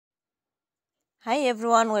Hi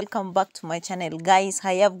everyone, welcome back to my channel. Guys,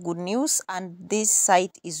 I have good news and this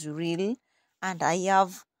site is real and I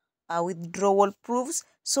have withdrawal proofs.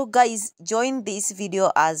 So guys, join this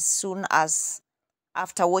video as soon as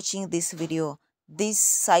after watching this video. This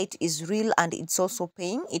site is real and it's also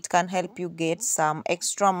paying. It can help you get some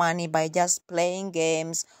extra money by just playing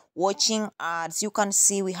games, watching ads. You can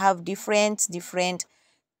see we have different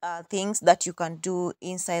things that you can do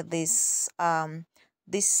inside this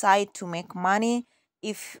site to make money.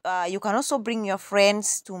 If you can also bring your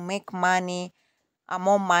friends to make money,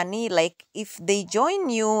 more money. Like if they join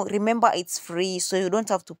you, remember it's free, so you don't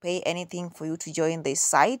have to pay anything for you to join this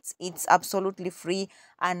site. It's absolutely free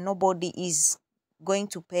and nobody is going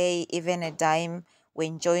to pay even a dime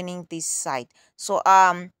when joining this site. So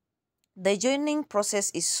the joining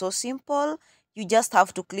process is so simple. You just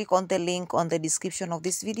have to click on the link on the description of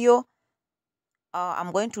this video.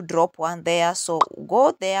 I'm going to drop one there, so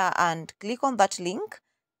go there and click on that link.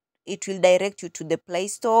 It will direct you to the Play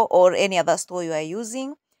Store or any other store you are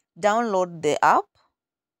using. Download the app.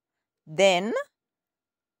 Then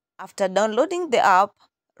after downloading the app,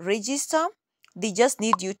 register. They just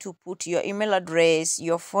need you to put your email address,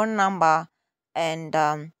 your phone number, and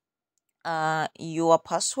your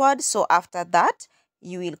password. So after that,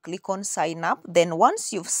 you will click on sign up. Then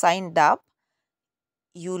once you've signed up,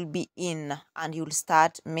 you'll be in and you'll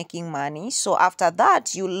start making money. So after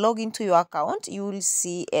that, you log into your account. You will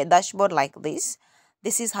see a dashboard like this.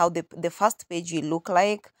 This is how the first page will look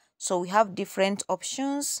like. So we have different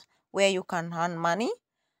options where you can earn money,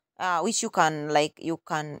 which you can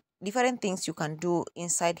different things you can do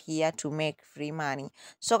inside here to make free money.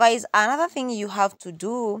 So guys, another thing you have to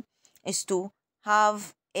do is to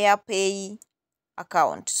have AirPay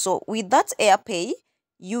account. So with that AirPay,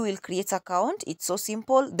 you will create account. It's so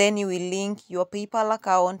simple. Then you will link your PayPal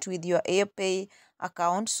account with your AirPay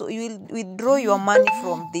account. So you will withdraw your money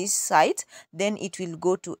from this site. Then it will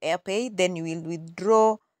go to AirPay. Then you will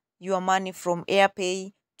withdraw your money from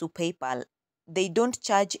AirPay to PayPal. They don't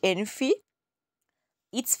charge any fee.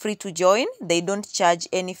 It's free to join. They don't charge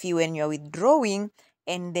any fee when you're withdrawing,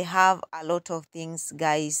 and they have a lot of things,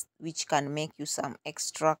 guys, which can make you some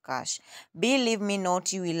extra cash. Believe me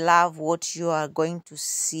not, you will love what you are going to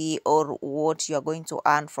see or what you are going to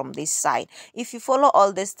earn from this site. If you follow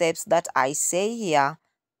all the steps that I say here,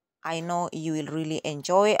 I know you will really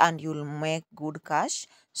enjoy and you'll make good cash.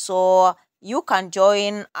 So you can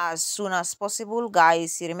join as soon as possible,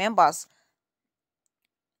 guys. Remember,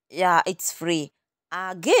 yeah, it's free.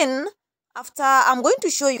 Again, after I'm going to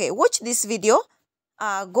show you, okay, watch this video.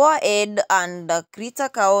 Go ahead and create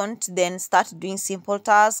account, then start doing simple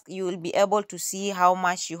tasks. You will be able to see how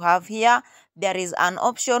much you have here. There is an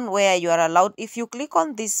option where you are allowed, if you click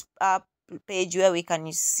on this page where we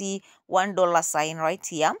can see $1 sign right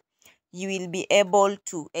here, you will be able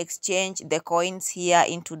to exchange the coins here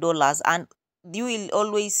into dollars, and you will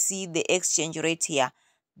always see the exchange rate here,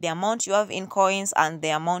 the amount you have in coins and the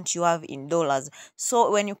amount you have in dollars.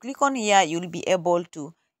 So when you click on here, you'll be able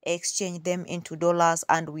to exchange them into dollars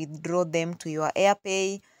and withdraw them to your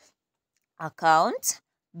AirPay account.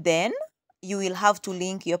 Then you will have to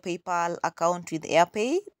link your PayPal account with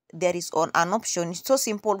AirPay. There is an option. It's so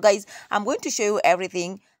simple, guys. I'm going to show you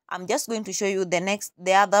everything. I'm just going to show you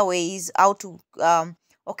the other ways how to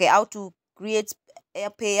how to create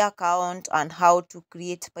AirPay account and how to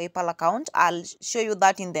create PayPal account. I'll show you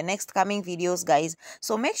that in the next coming videos, guys.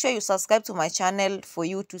 So make sure you subscribe to my channel for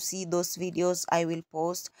you to see those videos I will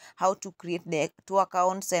post, how to create the two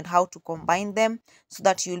accounts and how to combine them, so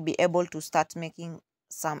that you'll be able to start making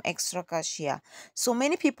some extra cash here. So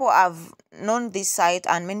many people have known this site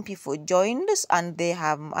and many people joined us and they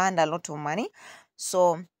have earned a lot of money.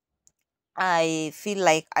 So I feel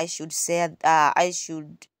like I should say I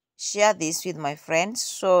should share this with my friends.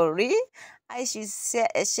 Sorry, I should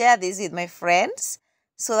share this with my friends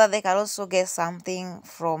so that they can also get something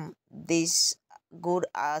from this good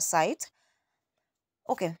site.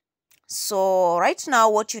 Okay, so right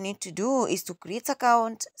now what you need to do is to create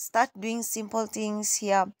account, start doing simple things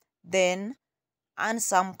here, then earn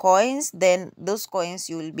some coins. Then those coins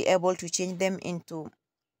you will be able to change them into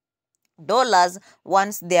dollars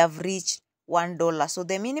once they have reached $1. So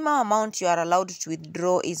the minimum amount you are allowed to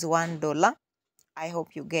withdraw is $1. I hope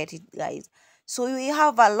you get it, guys. So you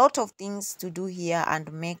have a lot of things to do here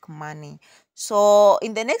and make money. So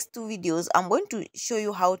in the next two videos, I'm going to show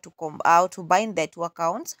you how to bind the two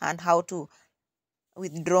accounts and how to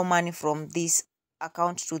withdraw money from this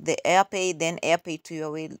account to the AirPay, then AirPay to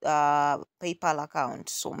your PayPal account.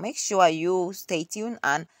 So make sure you stay tuned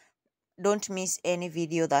and don't miss any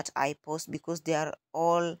video that I post, because they are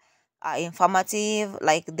all informative,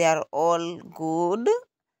 like they are all good.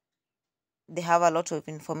 They have a lot of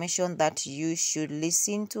information that you should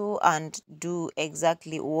listen to and do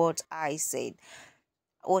exactly what I said.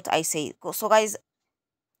 So guys,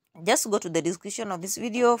 just go to the description of this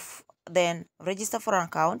video, then register for an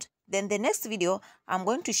account. Then the next video, I'm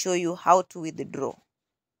going to show you how to withdraw.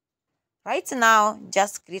 Right now,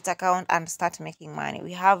 just create account and start making money.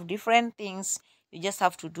 We have different things. You just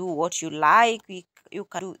have to do what you like. We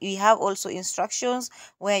have also instructions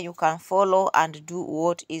where you can follow and do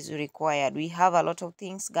what is required. We have a lot of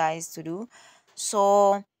things, guys, to do.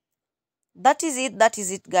 So that is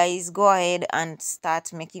it, guys. Go ahead and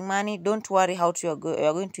start making money. Don't worry how you're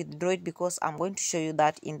going to withdraw it, because I'm going to show you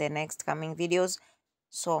that in the next coming videos.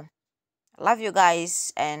 So love you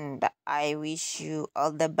guys, and I wish you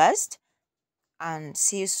all the best, and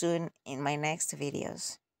see you soon in my next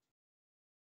videos.